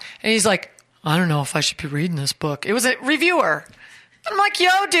me up, and he's like, I don't know if I should be reading this book. It was a reviewer. I'm like, yo,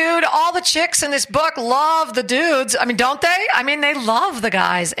 dude, all the chicks in this book love the dudes. I mean, don't they? I mean, they love the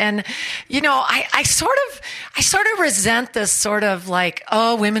guys. And, I sort of resent this sort of like,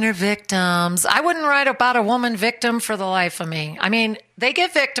 oh, women are victims. I wouldn't write about a woman victim for the life of me. I mean,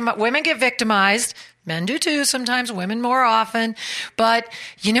 women get victimized. Men do too sometimes, women more often. But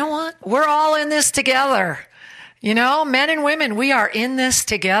you know what? We're all in this together. Men and women, we are in this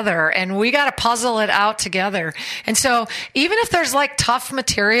together, and we got to puzzle it out together. And so even if there's like tough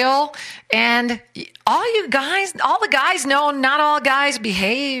material, and all the guys know not all guys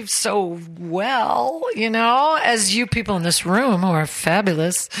behave so well, as you people in this room who are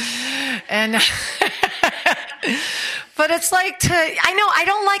fabulous. And but it's like I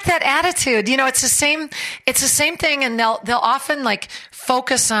don't like that attitude. It's the same thing, and they'll often like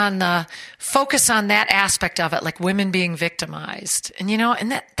focus on that aspect of it, like women being victimized. And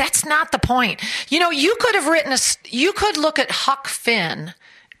and that's not the point. You could look at Huck Finn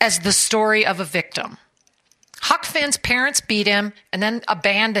as the story of a victim. Huck Finn's parents beat him and then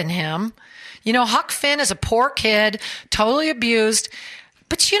abandoned him. Huck Finn is a poor kid, totally abused.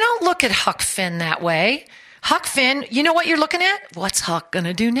 But you don't look at Huck Finn that way. Huck Finn, you know what you're looking at? What's Huck going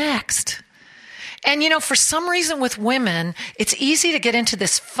to do next? And, for some reason with women, it's easy to get into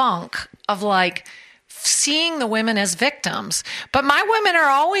this funk of like seeing the women as victims. But my women are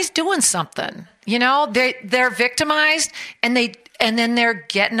always doing something. They're victimized and then they're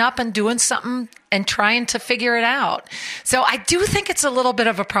getting up and doing something and trying to figure it out. So I do think it's a little bit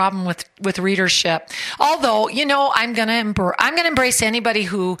of a problem with readership. Although, I'm going to embrace anybody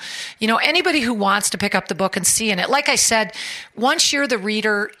who wants to pick up the book and see in it. Like I said, once you're the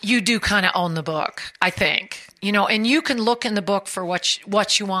reader, you do kind of own the book, I think. And you can look in the book for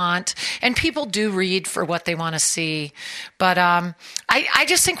what you want, and people do read for what they want to see. But I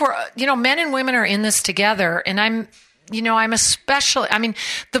just think men and women are in this together, and I'm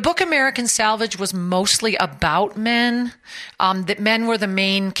the book American Salvage was mostly about men, that men were the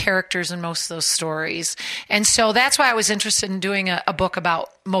main characters in most of those stories. And so that's why I was interested in doing a book about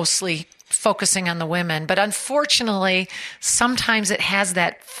mostly focusing on the women. But unfortunately, sometimes it has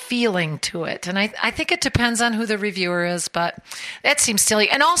that feeling to it. And I think it depends on who the reviewer is, but that seems silly.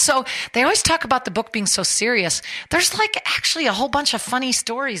 And also, they always talk about the book being so serious. There's like actually a whole bunch of funny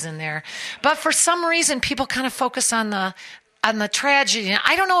stories in there. But for some reason, people kind of focus on the tragedy.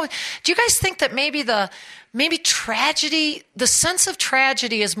 I don't know. Do you guys think that maybe tragedy, the sense of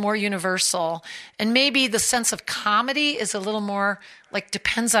tragedy is more universal, and maybe the sense of comedy is a little more like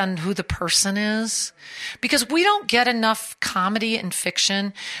depends on who the person is? Because we don't get enough comedy in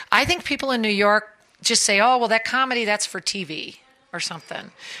fiction. I think people in New York just say, oh, well, that comedy, that's for TV or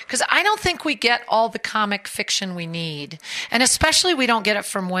something. Because I don't think we get all the comic fiction we need. And especially we don't get it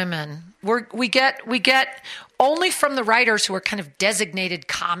from women. We get only from the writers who are kind of designated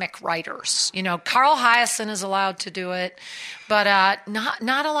comic writers. Carl Hyacin is allowed to do it, but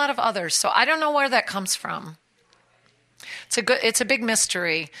not a lot of others. So I don't know where that comes from. It's a big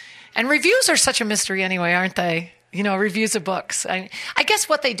mystery. And reviews are such a mystery anyway, aren't they? Reviews of books. I guess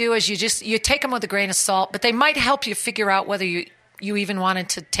what they do is you take them with a grain of salt, but they might help you figure out whether you even wanted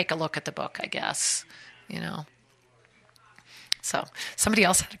to take a look at the book, I guess. So somebody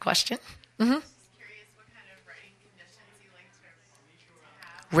else had a question? Mm-hmm.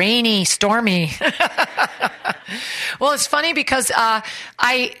 Rainy, stormy. Well, it's funny because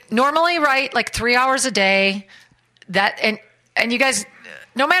I normally write like 3 hours a day. And you guys,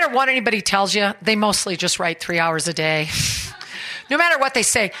 no matter what anybody tells you, they mostly just write 3 hours a day. No matter what they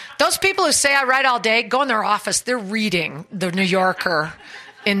say. Those people who say I write all day, go in their office. They're reading the New Yorker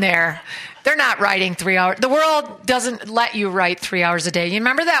in there. They're not writing 3 hours. The world doesn't let you write 3 hours a day. You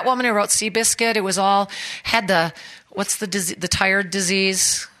remember that woman who wrote Seabiscuit? It was had what's the disease, the tired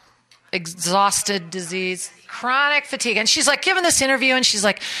disease, exhausted disease, chronic fatigue. And she's like giving this interview and she's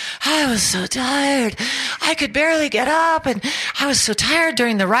like, I was so tired. I could barely get up. And I was so tired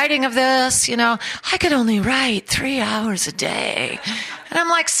during the writing of this, I could only write 3 hours a day. And I'm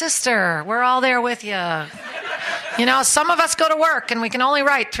like, sister, we're all there with you. Some of us go to work and we can only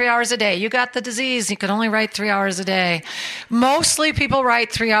write 3 hours a day. You got the disease. You can only write 3 hours a day. Mostly people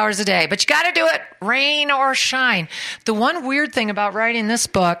write 3 hours a day, but you got to do it rain or shine. The one weird thing about writing this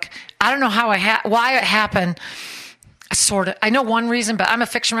book, I don't know why it happened. I know one reason, but I'm a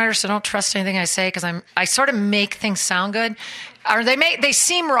fiction writer, so don't trust anything I say because I sort of make things sound good, or they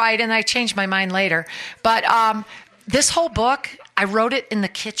seem right, and I change my mind later. But this whole book, I wrote it in the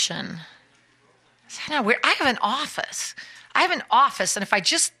kitchen. It's kind of weird. I have an office, and if I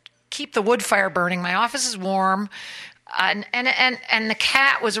just keep the wood fire burning, my office is warm, and the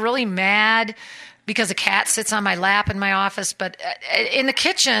cat was really mad because a cat sits on my lap in my office. But in the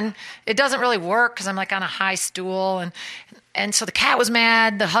kitchen, it doesn't really work because I'm like on a high stool. And so the cat was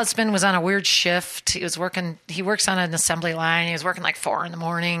mad. The husband was on a weird shift. He works on an assembly line. He was working like 4 a.m.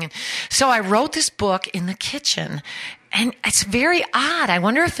 And so I wrote this book in the kitchen. And it's very odd. I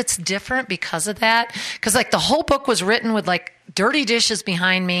wonder if it's different because of that. Because like the whole book was written with like dirty dishes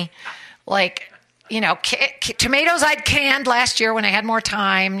behind me. Like, you know, tomatoes I'd canned last year when I had more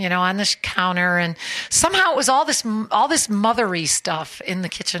time, you know, on this counter. And somehow it was all this mothery stuff in the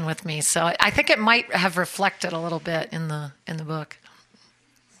kitchen with me. So I think it might have reflected a little bit in the book.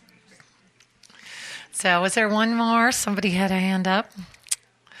 So was there one more? Somebody had a hand up.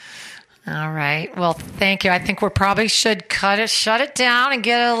 All right. Well, thank you. I think we probably should shut it down and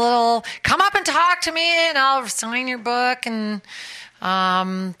get a little, come up and talk to me and I'll sign your book and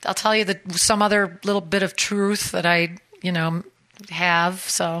I'll tell you some other little bit of truth that I, you know, have.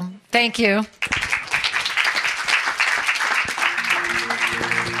 So thank you.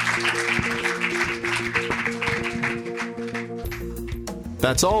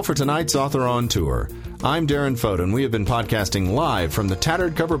 That's all for tonight's Author on Tour. I'm Darren Foden, and we have been podcasting live from the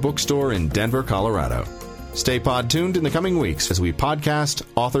Tattered Cover Bookstore in Denver, Colorado. Stay pod tuned in the coming weeks as we podcast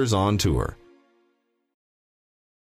Authors on Tour.